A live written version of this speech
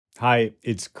Hi,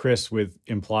 it's Chris with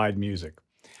Implied Music.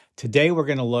 Today we're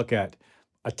going to look at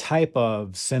a type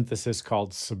of synthesis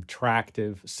called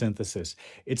subtractive synthesis.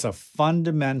 It's a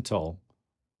fundamental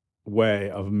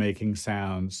way of making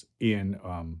sounds in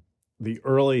the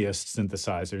earliest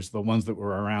synthesizers, the ones that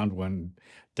were around when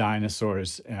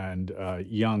dinosaurs and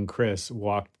young Chris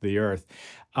walked the earth.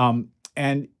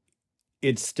 And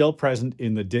it's still present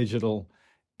in the digital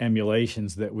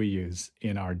emulations that we use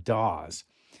in our DAWs.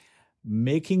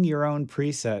 Making your own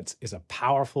presets is a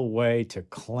powerful way to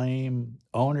claim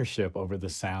ownership over the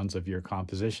sounds of your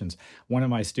compositions. One of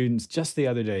my students just the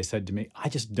other day said to me, I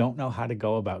just don't know how to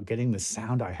go about getting the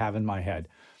sound I have in my head.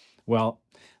 Well,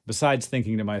 besides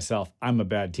thinking to myself, I'm a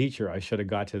bad teacher, I should have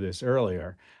got to this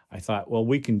earlier, I thought, well,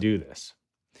 we can do this.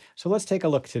 So let's take a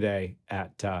look today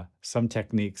at some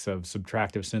techniques of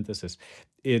subtractive synthesis.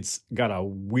 It's got a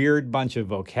weird bunch of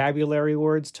vocabulary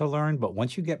words to learn, but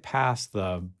once you get past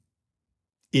the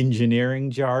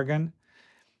engineering jargon,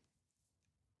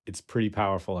 it's pretty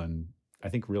powerful and I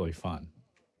think really fun.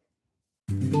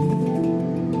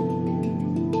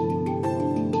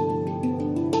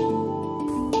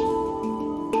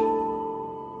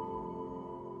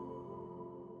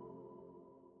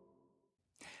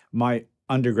 My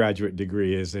undergraduate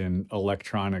degree is in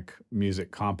electronic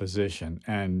music composition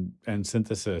and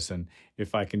synthesis. And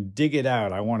if I can dig it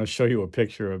out, I want to show you a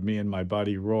picture of me and my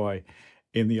buddy Roy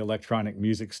in the electronic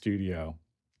music studio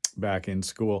back in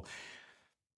school.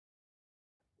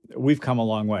 We've come a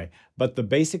long way, but the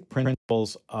basic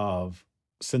principles of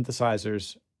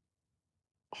synthesizers,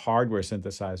 hardware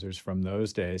synthesizers from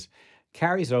those days,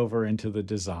 carries over into the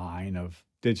design of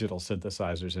digital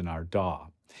synthesizers in our DAW.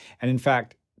 And in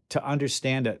fact, to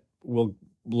understand it, we'll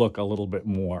look a little bit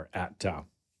more at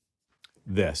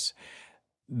this.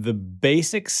 The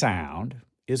basic sound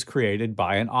is created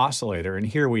by an oscillator, and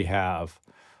here we have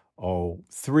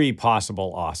three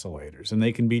possible oscillators, and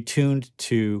they can be tuned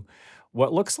to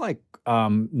what looks like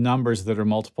numbers that are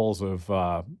multiples of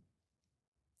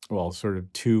well, sort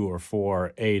of 2 or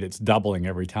 4, 8. It's doubling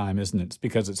every time, isn't it? It's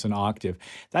because it's an octave.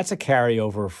 That's a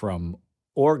carryover from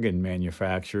organ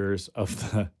manufacturers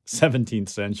of the 17th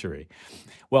century.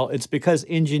 Well, it's because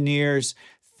engineers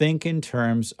think in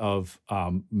terms of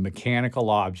mechanical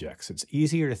objects. It's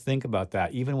easier to think about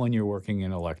that even when you're working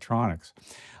in electronics.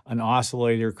 An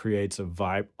oscillator creates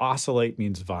oscillate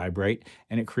means vibrate,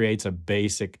 and it creates a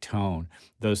basic tone.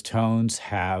 Those tones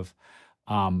have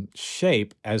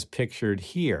shape as pictured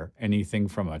here, anything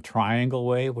from a triangle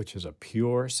wave, which is a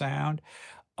pure sound,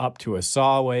 up to a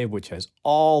saw wave, which has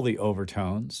all the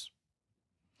overtones.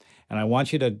 And I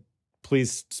want you to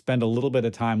please spend a little bit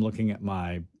of time looking at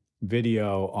my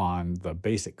video on the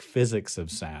basic physics of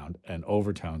sound and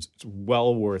overtones. It's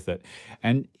well worth it.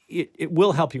 And it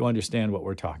will help you understand what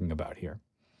we're talking about here.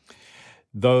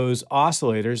 Those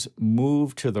oscillators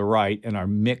move to the right and are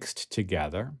mixed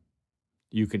together.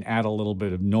 You can add a little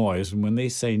bit of noise. And when they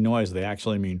say noise, they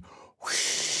actually mean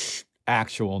whoosh,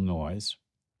 actual noise.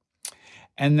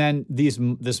 And then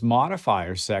this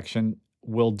modifier section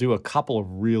will do a couple of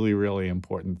really, really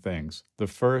important things. The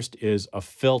first is a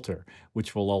filter,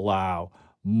 which will allow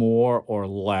more or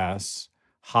less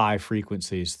high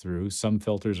frequencies through. Some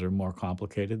filters are more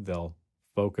complicated. They'll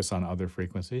focus on other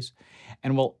frequencies.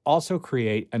 And will also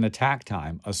create an attack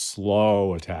time, a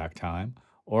slow attack time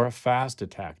or a fast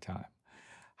attack time.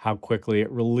 How quickly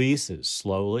it releases,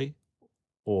 slowly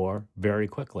or very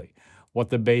quickly.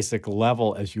 What the basic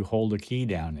level as you hold a key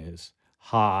down is,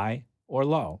 high or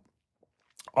low.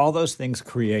 All those things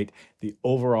create the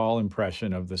overall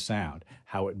impression of the sound,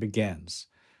 how it begins,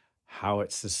 how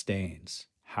it sustains,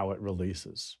 how it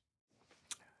releases.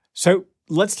 So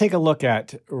let's take a look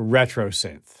at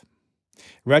RetroSynth.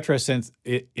 RetroSynth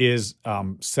is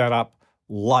set up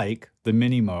like the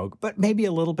Mini Moog, but maybe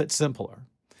a little bit simpler.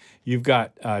 You've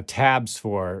got tabs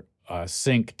for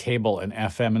sync, table, and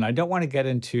FM, and I don't want to get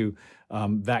into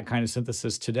that kind of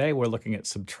synthesis today. We're looking at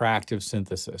subtractive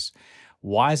synthesis.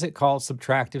 Why is it called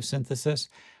subtractive synthesis?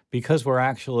 Because we're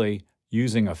actually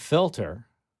using a filter.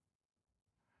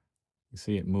 You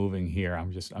see it moving here.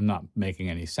 I'm not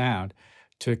making any sound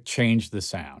to change the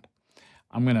sound.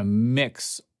 I'm going to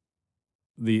mix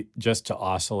just to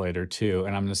oscillator 2,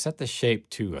 and I'm going to set the shape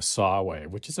to a saw wave,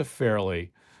 which is a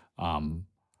fairly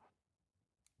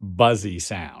buzzy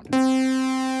sound.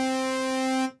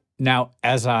 Now,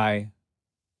 as I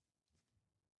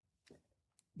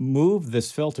move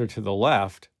this filter to the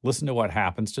left, listen to what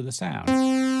happens to the sound.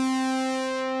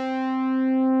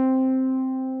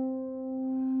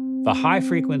 The high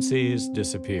frequencies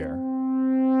disappear.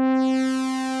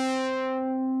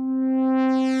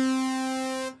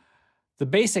 The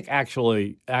basic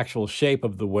actual shape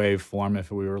of the waveform,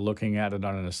 if we were looking at it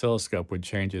on an oscilloscope, would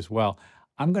change as well.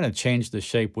 I'm going to change the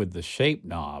shape with the shape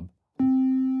knob,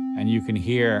 and you can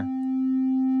hear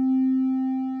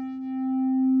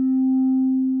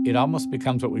it almost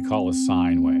becomes what we call a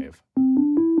sine wave.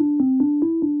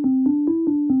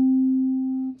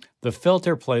 The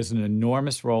filter plays an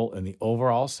enormous role in the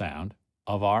overall sound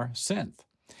of our synth.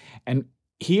 And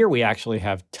here we actually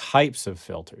have types of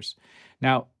filters.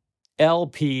 Now,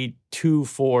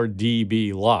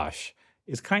 LP24dB lush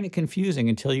is kind of confusing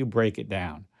until you break it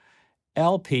down.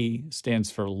 LP stands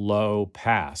for low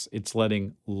pass. It's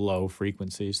letting low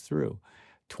frequencies through.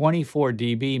 24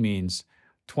 dB means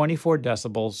 24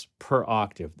 decibels per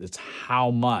octave. That's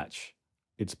how much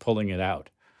it's pulling it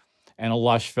out. And a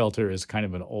lush filter is kind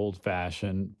of an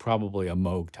old-fashioned, probably a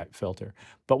Moog type filter.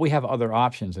 But we have other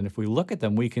options. And if we look at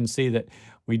them, we can see that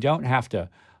we don't have to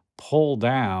pull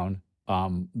down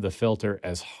the filter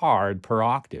as hard per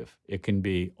octave. It can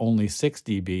be only 6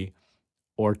 dB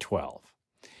or 12.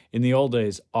 In the old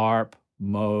days, ARP,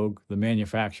 Moog, the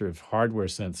manufacturer of hardware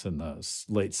synths in the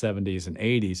late 70s and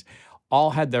 80s, all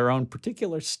had their own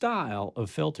particular style of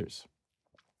filters.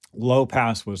 Low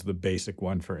pass was the basic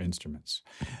one for instruments.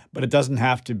 But it doesn't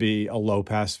have to be a low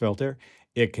pass filter.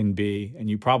 It can be, and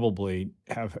you probably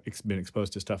have been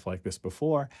exposed to stuff like this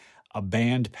before, a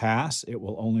band pass. It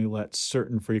will only let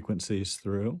certain frequencies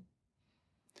through.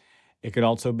 It could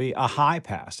also be a high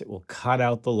pass. It will cut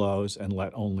out the lows and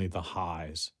let only the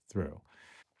highs through.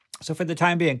 So for the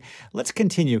time being, let's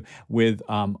continue with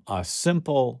a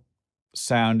simple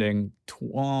sounding,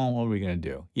 what are we going to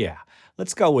do? Yeah,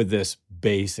 let's go with this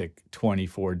basic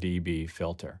 24 dB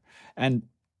filter. And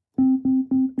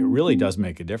it really does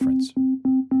make a difference.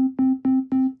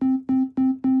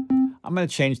 I'm going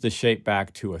to change the shape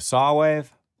back to a saw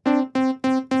wave. And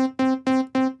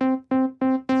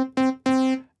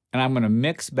I'm going to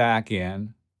mix back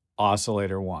in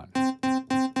oscillator 1.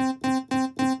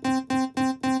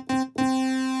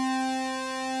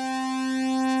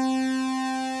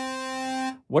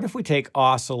 What if we take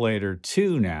oscillator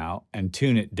 2 now and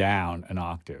tune it down an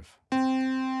octave?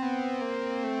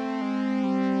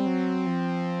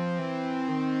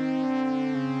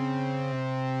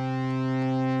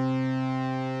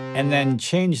 And then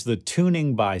change the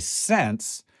tuning by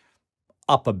sense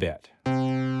up a bit.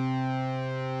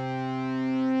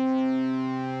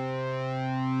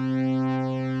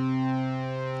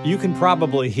 You can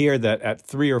probably hear that at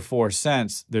 3 or 4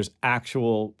 cents, there's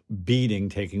actual beating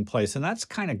taking place, and that's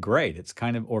kind of great. It's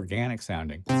kind of organic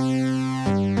sounding.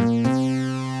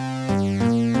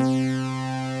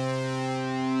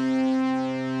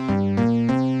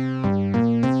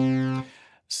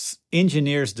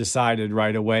 Engineers decided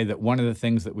right away that one of the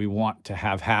things that we want to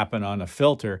have happen on a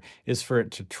filter is for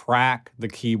it to track the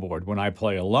keyboard. When I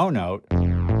play a low note,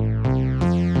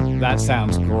 that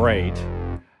sounds great.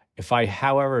 If I,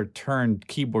 however, turn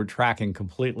keyboard tracking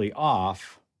completely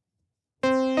off,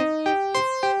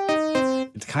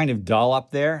 it's kind of dull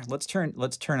up there. Let's turn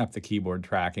up the keyboard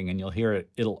tracking and you'll hear it,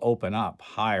 it'll open up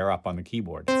higher up on the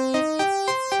keyboard.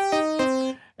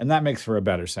 And that makes for a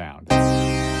better sound.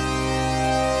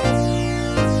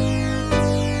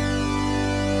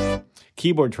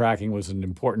 Keyboard tracking was an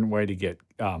important way to get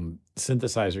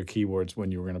synthesizer keyboards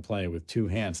when you were going to play with 2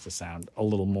 hands to sound a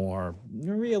little more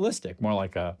realistic, more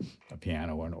like a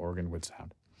piano or an organ would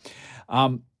sound.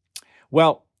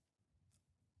 Well,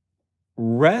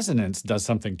 resonance does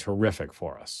something terrific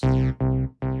for us. Do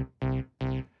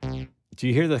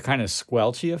you hear the kind of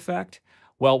squelchy effect?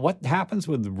 Well, what happens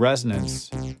with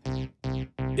resonance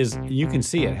is you can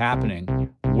see it happening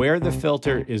where the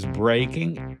filter is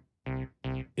breaking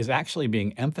is actually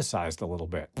being emphasized a little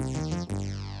bit.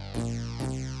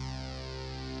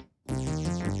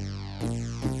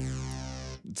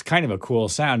 It's kind of a cool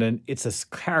sound, and it's a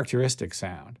characteristic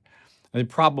sound. And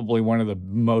probably one of the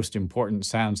most important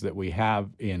sounds that we have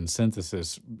in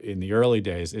synthesis in the early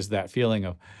days is that feeling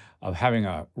of having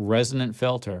a resonant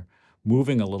filter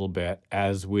moving a little bit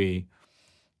as we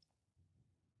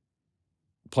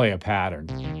play a pattern.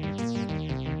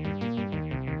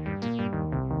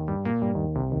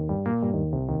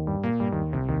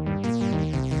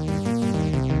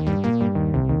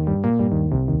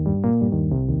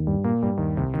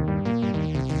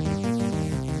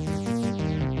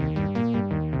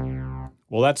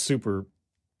 Well, that's super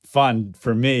fun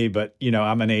for me, but you know,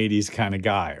 I'm an 80s kind of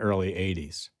guy, early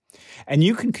 80s. And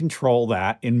you can control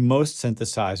that in most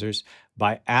synthesizers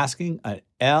by asking an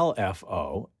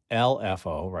LFO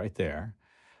right there,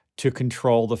 to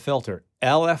control the filter.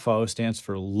 LFO stands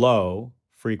for low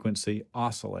frequency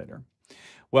oscillator.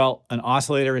 Well, an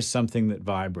oscillator is something that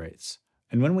vibrates.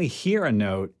 And when we hear a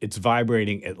note, it's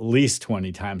vibrating at least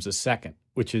 20 times a second,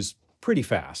 which is pretty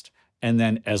fast. And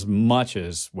then as much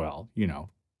as, well,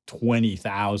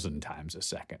 20,000 times a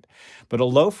second. But a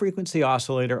low frequency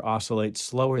oscillator oscillates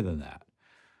slower than that.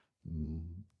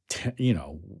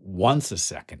 Once a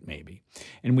second maybe.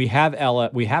 And we have an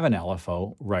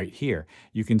LFO right here.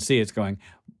 You can see it's going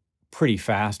pretty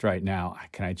fast right now.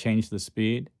 Can I change the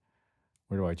speed?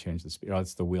 Where do I change the speed? Oh,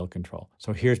 it's the wheel control.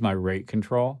 So here's my rate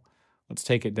control. Let's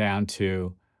take it down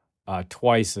to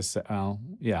twice let's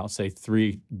say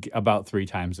about 3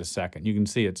 times a second. You can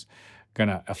see it's going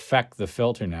to affect the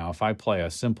filter now. If I play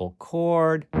a simple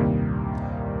chord,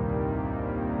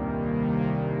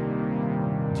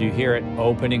 do you hear it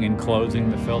opening and closing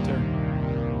the filter?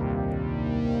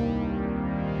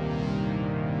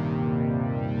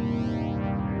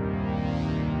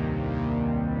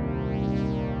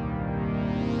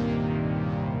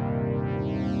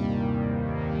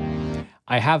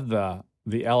 I have the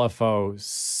LFO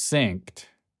synced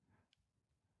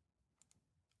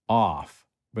off,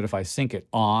 but if I sync it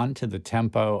on to the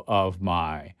tempo of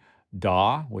my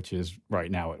DAW, which is right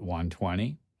now at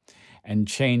 120, and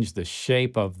change the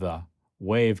shape of the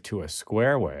wave to a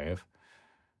square wave,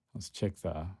 let's check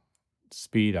the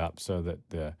speed up so that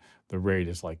the rate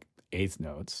is like eighth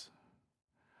notes,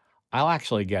 I'll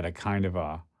actually get a kind of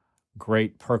a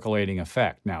great percolating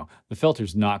effect. Now, the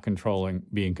filter's not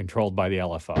being controlled by the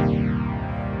LFO.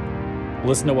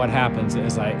 Listen to what happens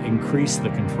as I increase the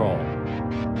control.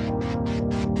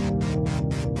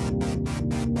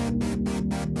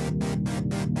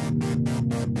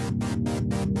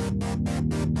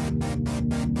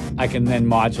 I can then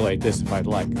modulate this if I'd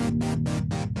like.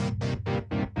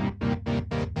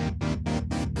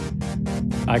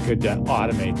 I could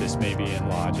automate this maybe in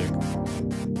Logic.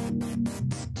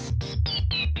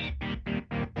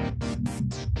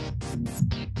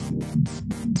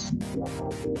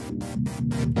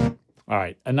 All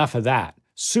right, enough of that.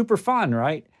 Super fun,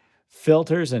 right?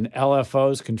 Filters and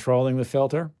LFOs controlling the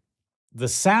filter. The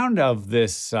sound of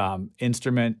this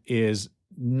instrument is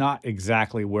not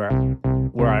exactly where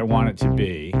I want it to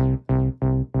be.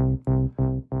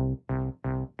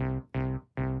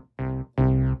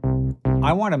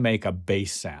 I want to make a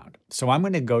bass sound. So I'm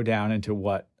going to go down into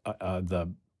what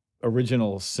the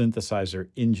original synthesizer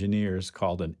engineers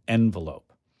called an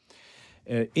envelope.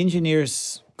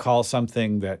 Engineers call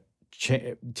something that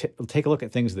take a look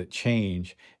at things that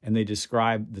change, and they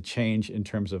describe the change in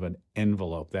terms of an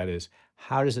envelope. That is,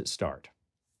 how does it start?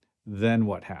 Then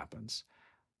what happens?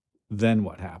 Then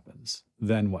what happens?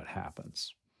 Then what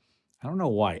happens? I don't know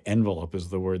why envelope is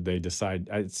the word they decide.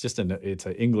 It's just it's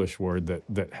an English word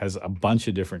that has a bunch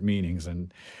of different meanings.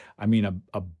 And I mean,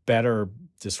 a better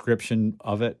description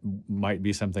of it might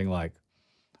be something like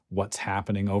what's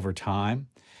happening over time.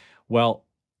 Well,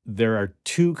 there are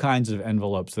two kinds of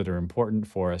envelopes that are important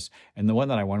for us. And the one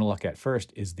that I want to look at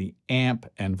first is the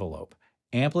amp envelope.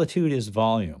 Amplitude is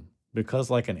volume,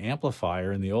 because like an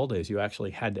amplifier in the old days, you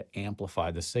actually had to amplify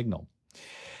the signal.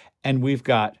 And we've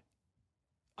got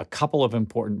a couple of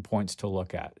important points to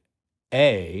look at.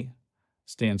 A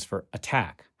stands for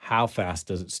attack. How fast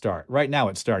does it start? Right now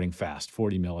it's starting fast,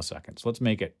 40 milliseconds. Let's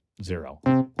make it 0.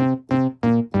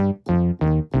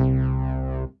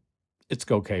 It's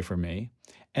okay for me.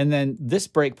 And then this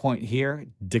breakpoint here,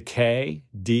 decay,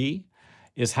 D,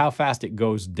 is how fast it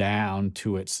goes down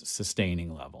to its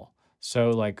sustaining level.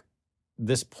 So like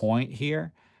this point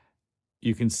here,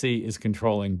 you can see is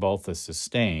controlling both the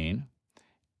sustain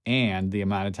and the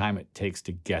amount of time it takes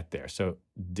to get there. So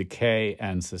decay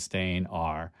and sustain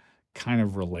are kind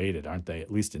of related, aren't they?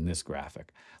 At least in this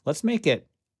graphic. Let's make it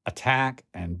attack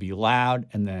and be loud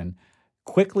and then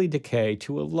quickly decay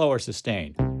to a lower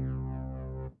sustain.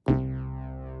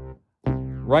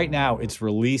 Right now, it's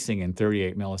releasing in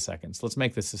 38 milliseconds. Let's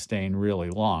make the sustain really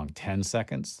long, 10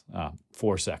 seconds,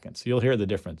 4 seconds. You'll hear the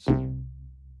difference.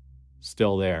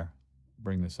 Still there.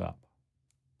 Bring this up.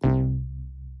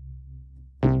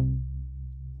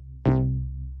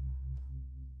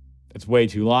 It's way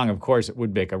too long. Of course, it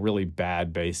would make a really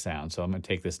bad bass sound, so I'm going to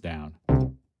take this down.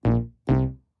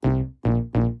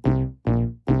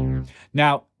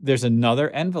 Now, there's another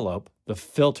envelope, the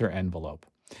filter envelope.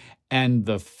 And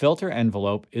the filter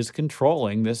envelope is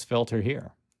controlling this filter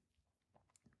here.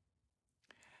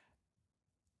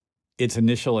 Its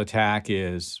initial attack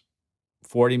is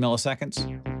 40 milliseconds.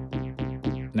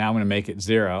 Now I'm going to make it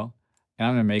 0, and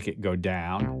I'm going to make it go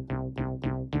down.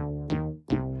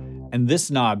 And this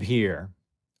knob here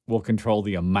will control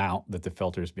the amount that the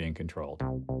filter is being controlled.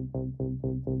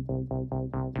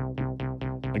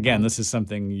 Again, this is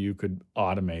something you could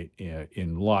automate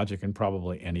in Logic and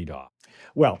probably any DAW.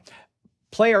 Well,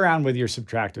 play around with your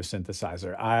subtractive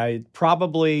synthesizer.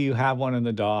 Probably you have one in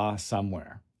the DAW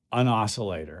somewhere, an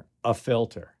oscillator, a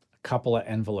filter, a couple of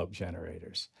envelope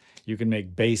generators. You can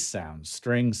make bass sounds,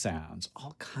 string sounds,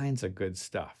 all kinds of good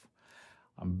stuff.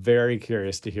 I'm very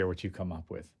curious to hear what you come up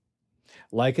with.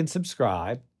 Like and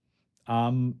subscribe.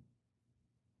 I'm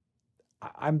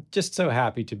just so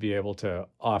happy to be able to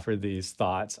offer these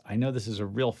thoughts. I know this is a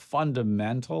real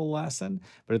fundamental lesson,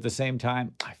 but at the same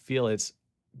time, I feel it's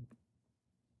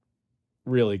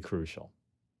really crucial.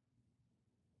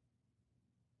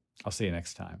 I'll see you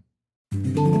next time.